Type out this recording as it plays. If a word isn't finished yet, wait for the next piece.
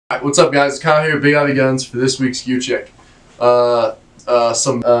Alright, what's up guys? Kyle here, Big Ivy Guns for this week's gear check.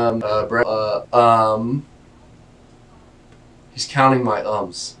 He's counting my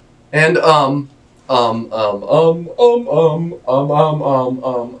ums. And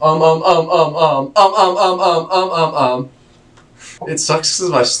It sucks because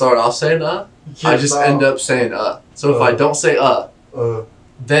if I start off saying I just end up saying So if I don't say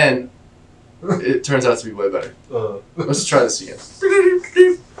then it turns out to be way better. Let's just try this again.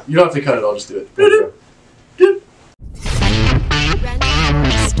 You don't have to cut it, I'll just do it.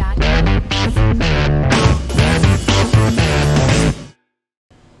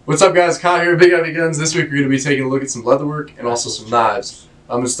 What's up guys, Kyle here, Big Ivy Guns. This week we're going to be taking a look at some leatherwork and also some knives.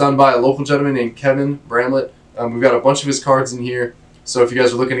 It's done by a local gentleman named Kevin Bramlett. We've got a bunch of his cards in here. So if you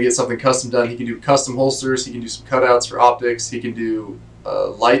guys are looking to get something custom done, he can do custom holsters, he can do some cutouts for optics, he can do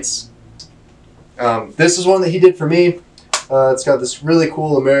lights. This is one that he did for me. It's got this really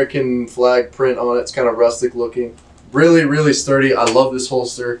cool American flag print on it. It's kind of rustic looking. Really, really sturdy. I love this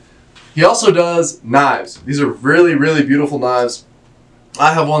holster. He also does knives. These are really, really beautiful knives.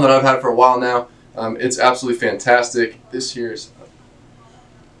 I have one that I've had for a while now. It's absolutely fantastic. This here's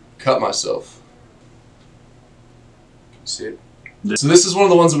cut myself. Can you see it? So this is one of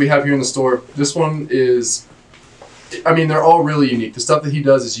the ones that we have here in the store. This one is, I mean, they're all really unique. The stuff that he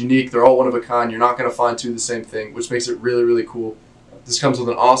does is unique. They're all one of a kind. You're not going to find two of the same thing, which makes it really, really cool. This comes with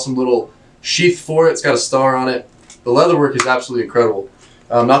an awesome little sheath for it. It's got a star on it. The leatherwork is absolutely incredible.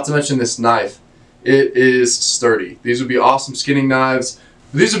 Not to mention this knife. It is sturdy. These would be awesome skinning knives.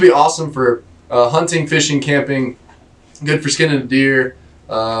 These would be awesome for hunting, fishing, camping. Good for skinning a deer,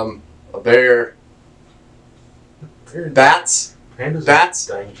 a bear, bats. Pandas Bats.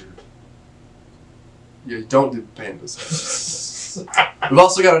 are danger. Yeah, don't do pandas. We've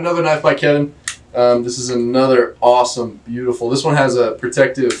also got another knife by Kevin. This is another awesome, beautiful. This one has a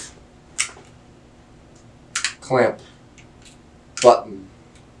protective clamp button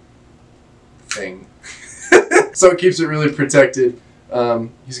thing. So it keeps it really protected.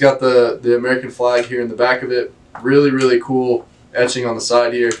 He's got the American flag here in the back of it. Really, really cool etching on the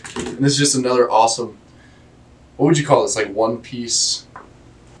side here. And this is just another awesome, what would you call this? Like one piece?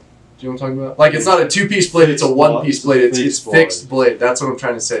 Do you know what I'm talking about? Like it's not a two-piece blade, it's a one-piece blade. It's fixed blade. That's what I'm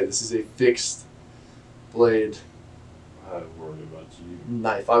trying to say. This is a fixed blade I worry about you.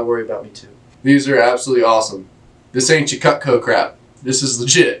 knife. I worry about me too. These are absolutely awesome. This ain't your Cutco crap. This is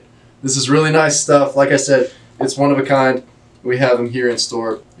legit. This is really nice stuff. Like I said, it's one of a kind. We have them here in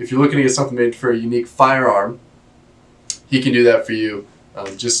store. If you're looking to get something made for a unique firearm, he can do that for you.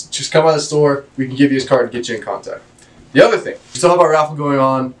 Just come by the store. We can give you his card and get you in contact. The other thing, we still have our raffle going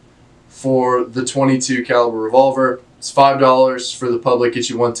on for the .22 caliber revolver. It's $5 for the public, get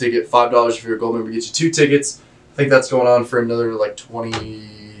you one ticket. $5 if you're a gold member, get you two tickets. I think that's going on for another like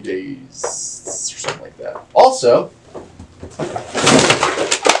 20 days or something like that. Also,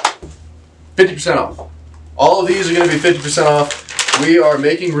 50% off. All of these are going to be 50% off. We are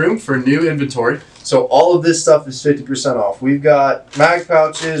making room for new inventory. So all of this stuff is 50% off. We've got mag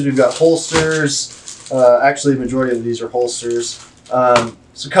pouches, we've got holsters. Actually, the majority of these are holsters.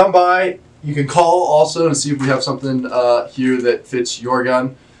 So come by. You can call also to see if we have something here that fits your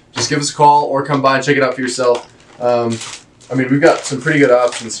gun. Just give us a call or come by and check it out for yourself. I mean, we've got some pretty good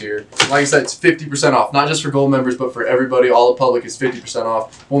options here. Like I said, it's 50% off. Not just for gold members, but for everybody. All the public is 50%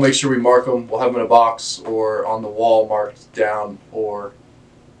 off. We'll make sure we mark them. We'll have them in a box or on the wall marked down or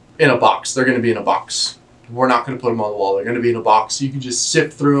in a box. They're going to be in a box. We're not going to put them on the wall. They're going to be in a box. So you can just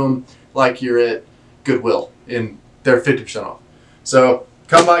sift through them like you're at Goodwill. And they're 50% off. So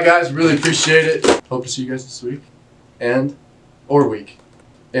come by, guys. Really appreciate it. Hope to see you guys this week. And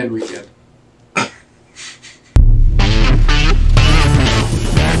weekend.